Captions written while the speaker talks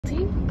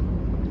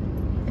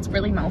It's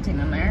really melting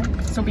in there,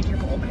 so be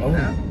careful opening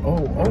that.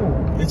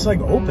 Oh, it's like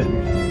open.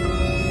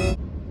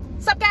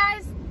 What's up,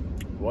 guys?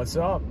 What's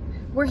up?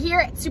 We're here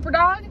at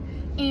Superdawg,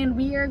 and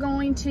we are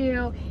going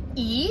to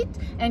eat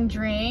and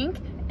drink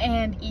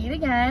and eat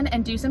again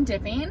and do some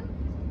dipping.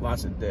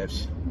 Lots of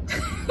dips.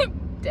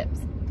 Dips.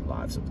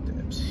 Lots of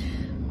dips.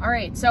 All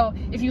right, so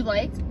if you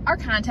liked our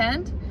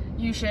content,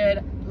 you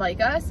should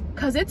like us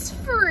because it's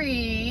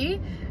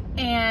free,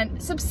 and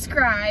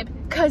subscribe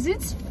because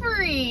it's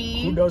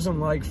free. Who doesn't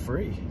like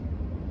free?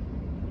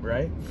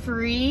 Right?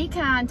 Free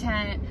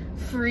content,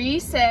 free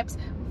sips,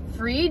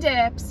 free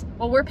dips.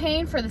 Well, we're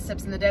paying for the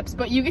sips and the dips,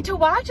 but you get to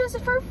watch us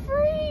for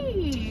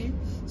free.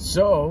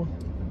 So,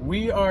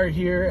 we are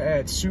here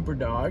at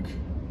Superdawg.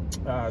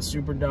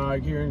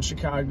 Superdawg here in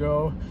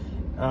Chicago.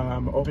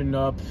 Opened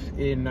up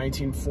in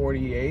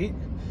 1948.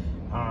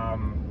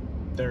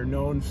 They're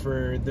known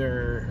for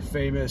their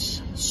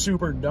famous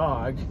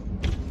Superdawg.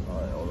 All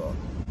right, hold on.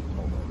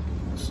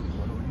 Let's see,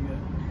 what do we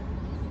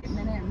get?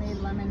 Minute Maid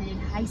lemonade,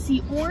 high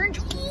C orange.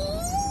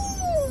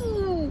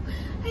 Ooh,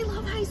 I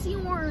love high C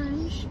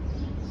orange.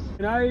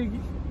 Can I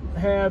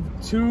have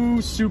 2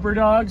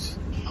 Superdawgs?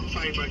 I'm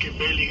sorry, but I can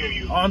barely hear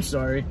you. Oh, I'm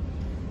sorry.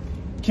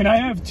 Can I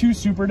have 2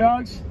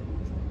 Superdawgs?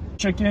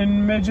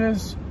 Chicken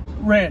midges,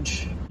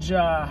 ranch,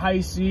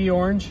 high C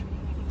orange.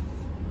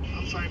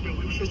 I'm sorry, but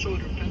we switched over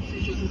to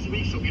Pepsi just this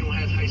week, so we don't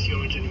have high C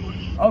orange anymore.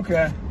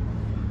 Okay.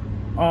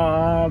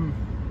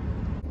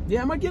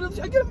 Yeah, I might get a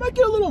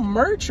little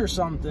merch or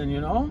something,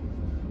 you know.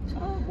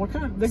 What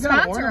kind? They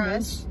got Sponsor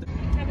ornaments.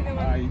 us. Have a good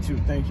one. You too.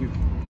 Thank you.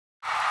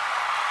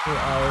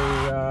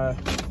 Our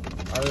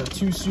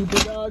 2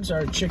 Superdawgs,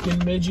 our chicken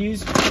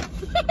midgies.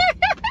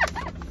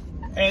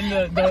 And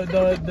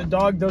the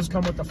dog does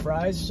come with the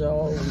fries,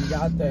 so we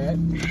got that.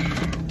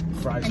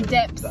 Fries and are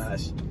dips. The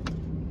best.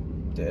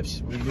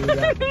 Dips. We do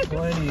got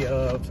plenty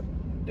of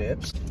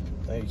dips.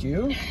 Thank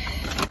you.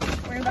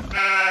 Where the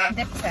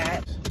dips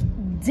at?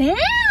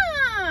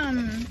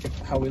 Damn!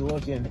 How we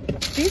looking?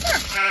 These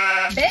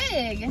are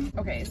big.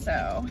 Okay,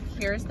 so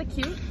here's the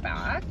cute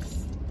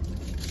box.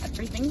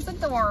 Everything's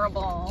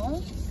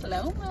adorable.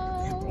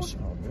 Slow-mo.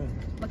 Smell good.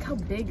 Look how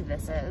big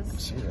this is.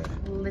 See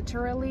that?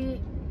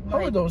 Literally. How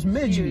are those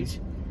midgies?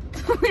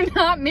 They're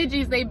not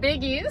midgies, they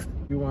biggies.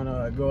 You want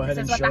to go ahead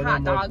and This is show what the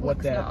them hot dog what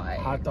looks that like.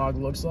 hot dog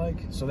looks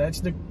like? So that's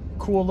the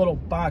cool little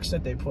box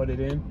that they put it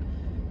in.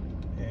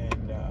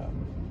 And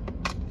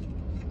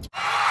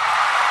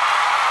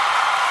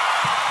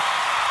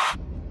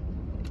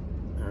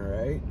all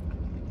right.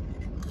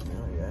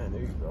 Oh yeah,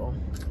 there you go.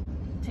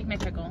 Take my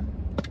pickle.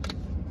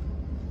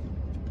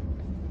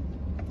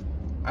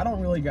 I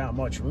don't really got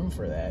much room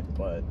for that,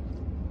 but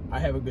I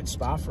have a good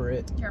spot for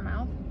it Your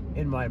mouth.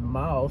 in my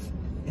mouth.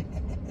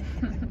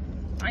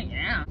 Oh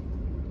yeah.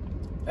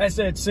 That's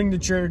that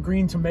signature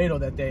green tomato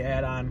that they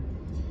add on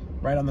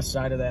right on the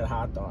side of that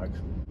hot dog.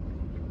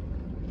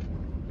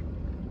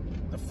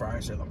 The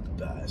fries are the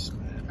best,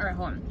 man. All right,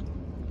 hold on.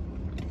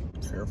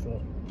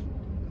 Careful.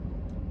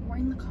 We're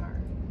in the car.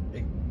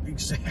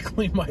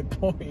 Exactly my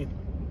point.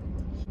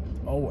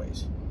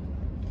 Always.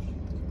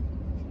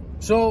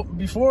 So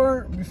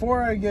before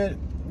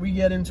we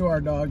get into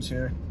our dogs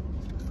here,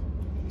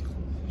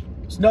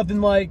 it's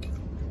nothing like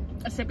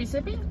A sippy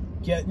sippy?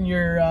 getting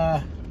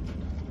your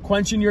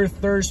quenching your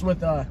thirst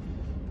with a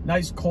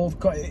nice cold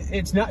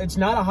it's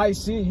not a high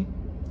C.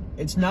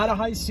 It's not a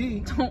high C.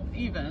 Don't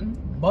even.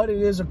 But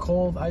it is a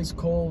cold, ice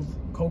cold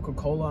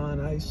Coca-Cola on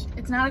ice.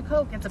 It's not a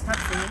Coke, it's a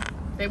Pepsi.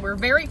 They were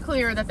very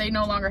clear that they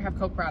no longer have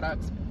Coke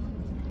products.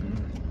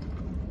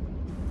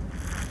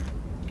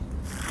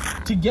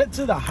 To get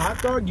to the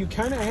hot dog, you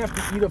kind of have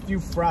to eat a few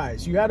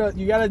fries. You gotta,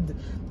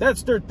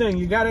 that's their thing.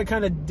 You gotta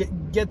kind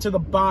of get to the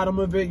bottom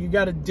of it. You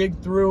gotta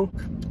dig through.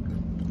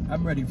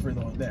 I'm ready for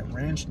that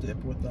ranch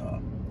dip with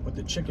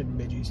the chicken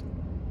midgies.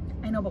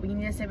 I know, but we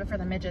need to save it for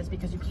the midges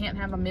because you can't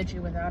have a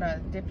midgie without a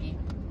dippy.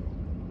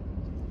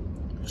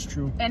 It's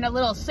true. And a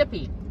little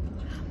sippy.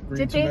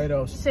 Green Dippy,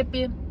 tomatoes.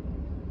 sippy,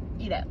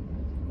 eat it.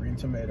 Green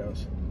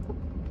tomatoes.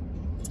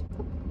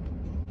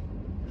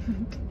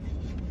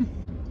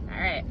 All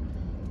right.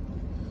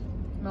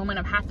 Moment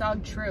of hot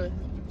dog truth.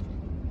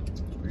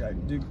 We gotta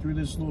dig through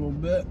this a little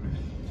bit.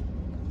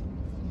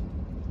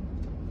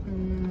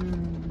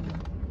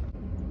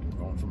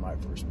 Going for my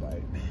first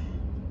bite.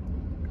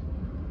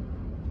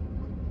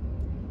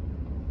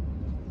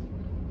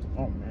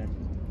 Oh man.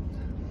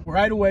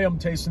 Right away I'm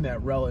tasting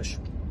that relish.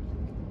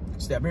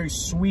 It's that very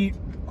sweet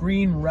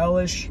green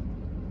relish.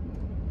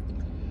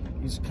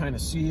 You just kind of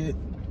see it.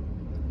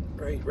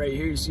 Right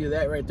here, you see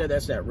that right there?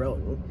 That's that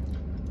relish.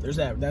 That's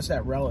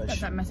that relish.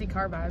 That's that messy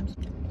car vibes.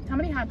 How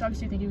many hot dogs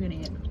do you think you can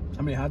eat?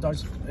 How many hot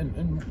dogs?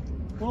 And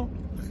well,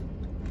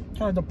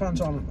 kind of depends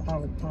on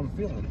how I'm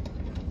feeling.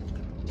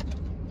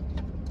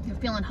 You're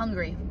feeling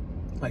hungry.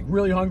 Like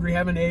really hungry,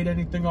 haven't ate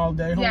anything all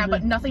day. Hungry. Yeah,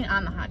 but nothing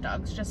on the hot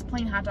dogs. Just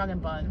plain hot dog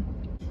and bun.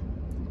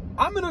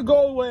 I'm gonna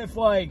go with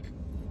like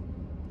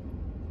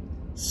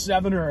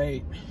 7 or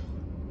 8.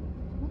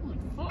 Holy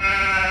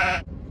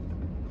fuck.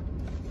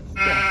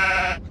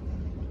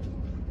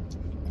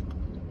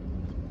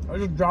 I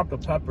just dropped a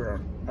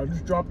pepper. You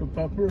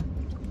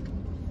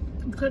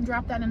could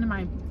drop that into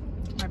my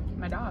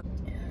dog.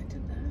 Yeah, I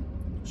did that.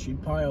 She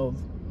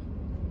piled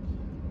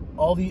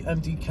all the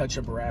empty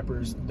ketchup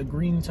wrappers, the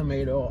green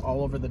tomato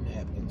all over the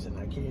napkins, and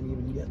I can't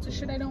even get to The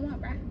shit I don't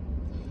want, right?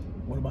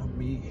 What about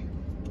me?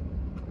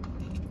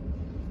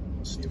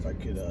 Let's see if I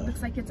could,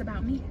 Looks like it's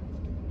about me.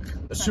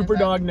 The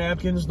Superdawg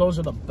napkins, those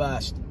are the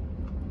best.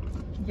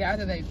 Yeah,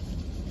 do they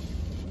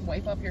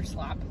wipe up your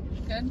slop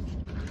good?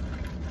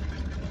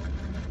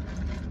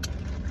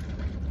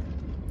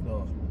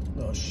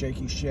 Little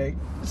shaky shake.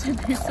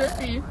 Sippy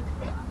sippy.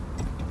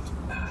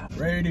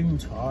 Rating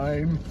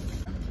time.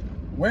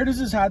 Where does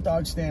this hot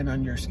dog stand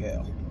on your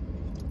scale?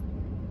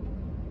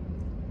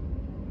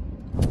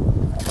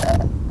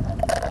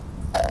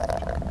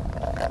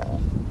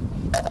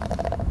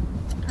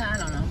 I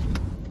don't know.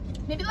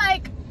 Maybe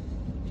like...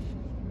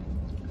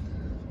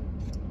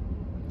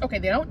 Okay,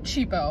 they don't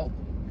cheapo.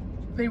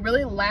 They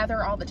really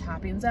lather all the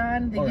toppings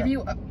on. They give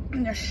you a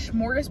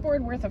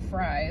smorgasbord worth of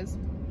fries.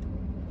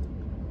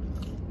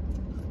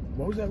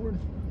 What was that word?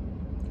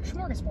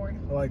 Smorgasbord.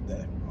 I like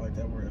that. I like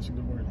that word. That's a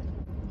good word.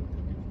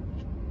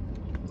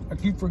 I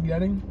keep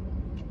forgetting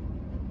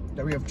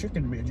that we have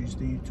chicken midges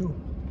to eat too.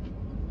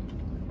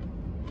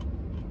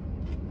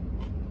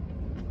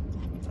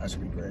 That's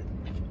gonna be great.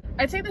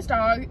 I'd say this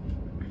dog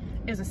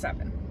is a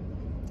 7.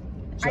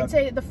 I'd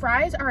say the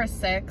fries are a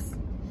 6.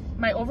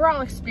 My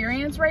overall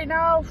experience right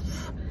now,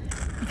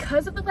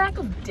 because of the lack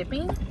of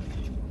dipping,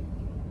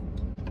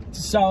 it's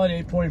a solid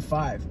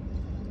 8.5.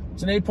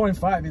 It's an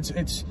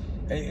 8.5.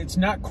 It's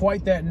not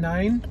quite that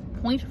 9.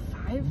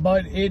 0.5?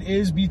 But it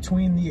is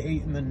between the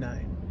 8 and the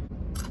 9.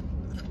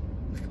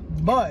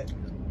 But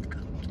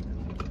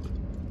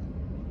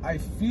I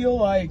feel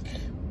like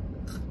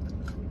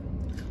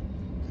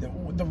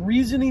the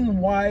reasoning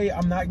why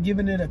I'm not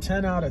giving it a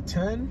 10 out of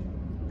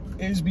 10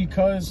 is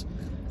because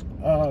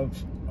of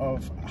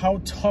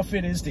how tough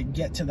it is to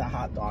get to the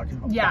hot dog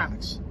in the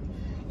box.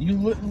 You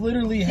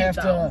literally have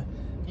to...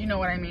 You know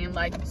what I mean?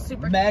 Like,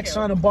 super max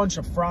cute. on a bunch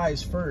of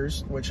fries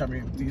first, which, I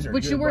mean, these are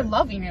Which good, you were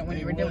loving it when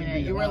you were doing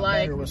it. You were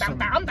like,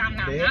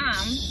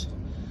 dips.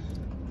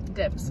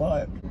 Dips.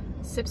 But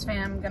Sips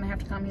fam, gonna have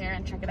to come here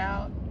and check it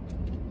out.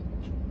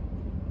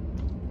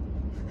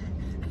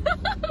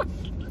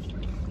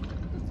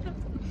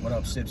 What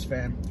up, Sips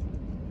fam?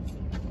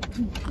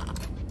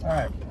 All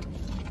right.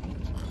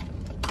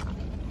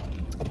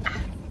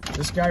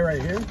 This guy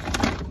right here,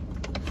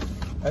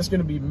 that's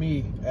gonna be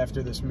me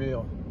after this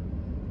meal.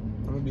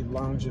 I'm gonna be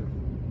lounging.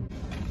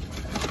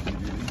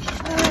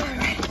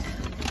 Alright.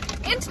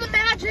 Into the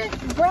magic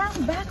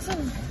brown box of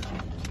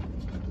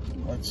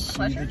Let's see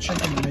pleasure? the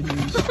chicken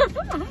midges.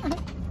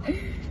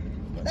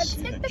 Let's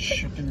see the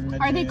chicken midges.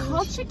 Are they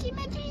called chicken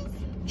midges?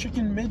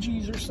 Chicken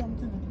midges or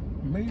something?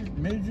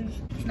 Midges?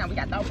 Now we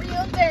got the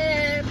real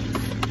dip.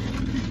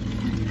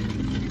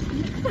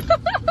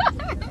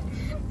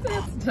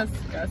 That's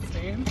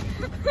disgusting.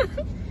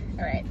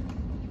 Alright.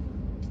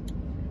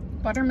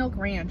 Buttermilk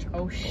ranch.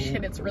 Oh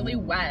shit, it's really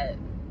wet.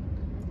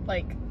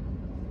 Like,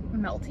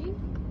 melty?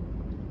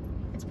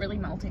 It's really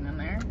melting in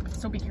there.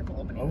 So be careful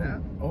opening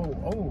that.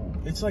 Oh,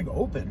 it's like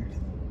open.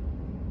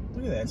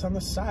 Look at that, it's on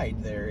the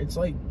side there. It's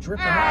like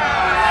dripping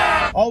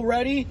out.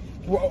 Already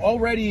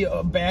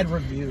a bad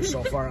review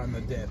so far on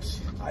the dips.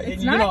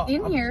 It's not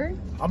in here.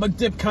 I'm a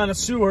dip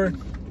connoisseur.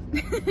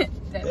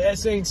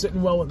 This ain't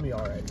sitting well with me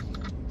already.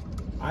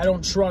 I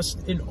don't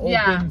trust an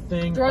open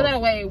thing. Throw that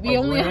away. We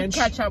only have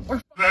ketchup.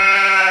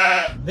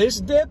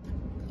 This dip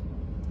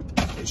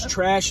is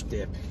trash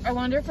dip. I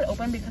wonder if it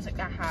opened because it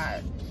got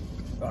hot.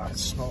 Oh, it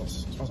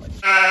smells like.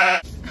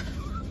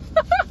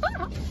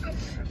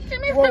 Give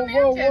me Whoa.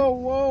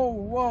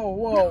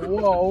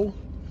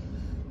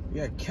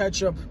 Yeah,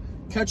 ketchup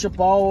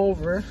all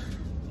over.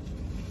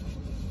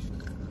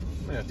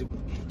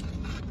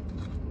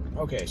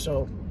 Okay,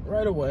 so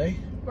right away.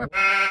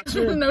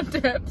 No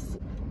tips.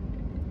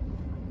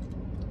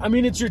 I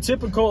mean, it's your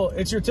typical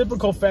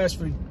fast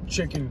food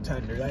chicken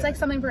tender. It's like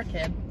something for a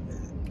kid.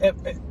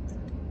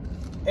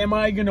 Am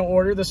I gonna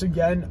order this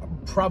again?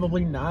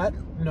 Probably not.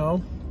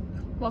 No.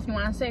 Well, if you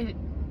want to say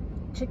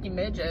chicken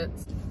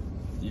midgets.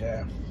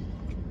 Yeah.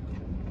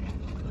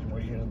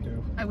 What are you gonna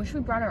do? I wish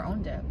we brought our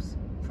own dips.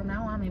 From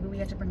now on, maybe we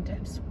have to bring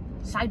dips.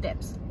 Side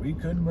dips. We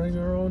could bring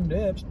our own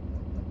dips.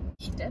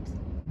 Dips?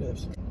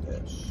 Dips.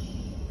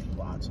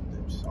 Lots of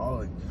dips.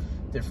 All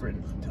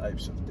different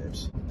types of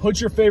dips.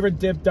 Put your favorite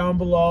dip down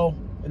below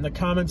in the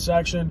comment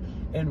section,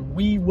 and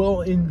we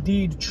will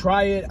indeed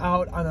try it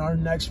out on our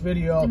next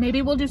video. And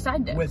maybe we'll do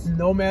side dips. With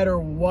no matter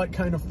what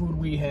kind of food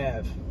we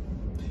have.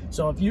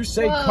 So if you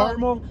say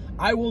caramel,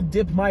 I will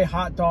dip my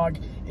hot dog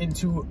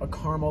into a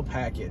caramel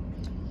packet.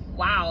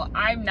 Wow,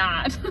 I'm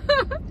not.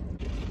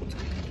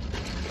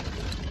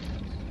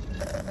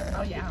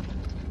 Oh yeah.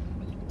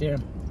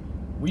 Damn,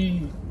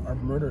 we are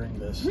murdering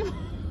this.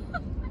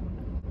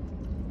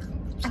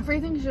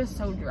 Everything's just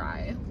so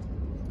dry.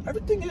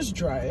 Everything is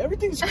dry.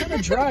 Everything's kind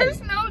of dry.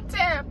 There's no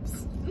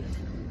tips.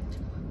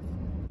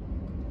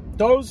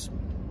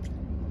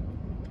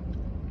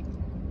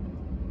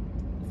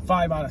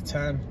 5 out of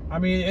 10. I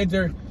mean,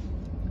 they're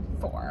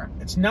 4.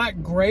 It's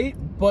not great,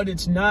 but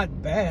it's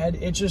not bad.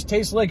 It just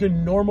tastes like a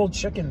normal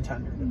chicken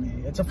tender to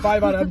me. It's a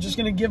 5 out of, I'm just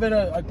gonna give it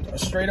a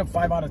straight up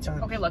 5 out of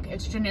 10. Okay, look,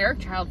 it's generic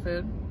child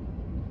food.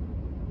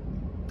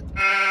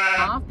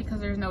 Off because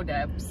there's no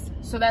dips.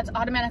 So that's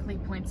automatically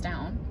points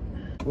down.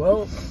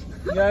 Well,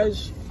 you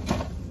guys,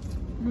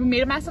 We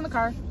made a mess in the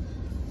car.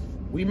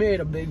 we made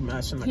a big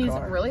mess in the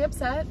car. He's really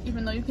upset,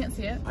 even though you can't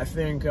see it. I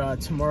think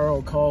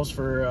tomorrow calls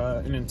for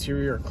an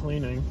interior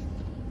cleaning.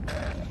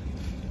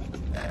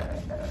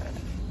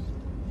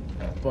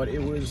 But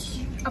it was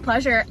a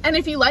pleasure. And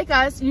if you like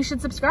us, you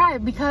should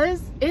subscribe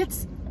because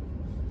it's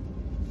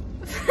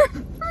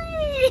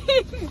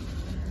free.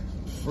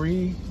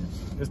 Free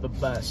is the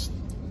best.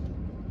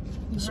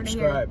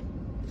 Subscribe.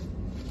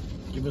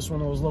 Give us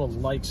one of those little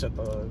likes at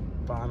the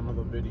bottom of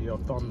the video.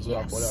 Thumbs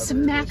up, whatever.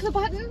 Smack the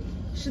button.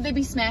 Should they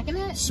be smacking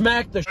it?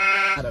 Smack the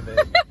out of it.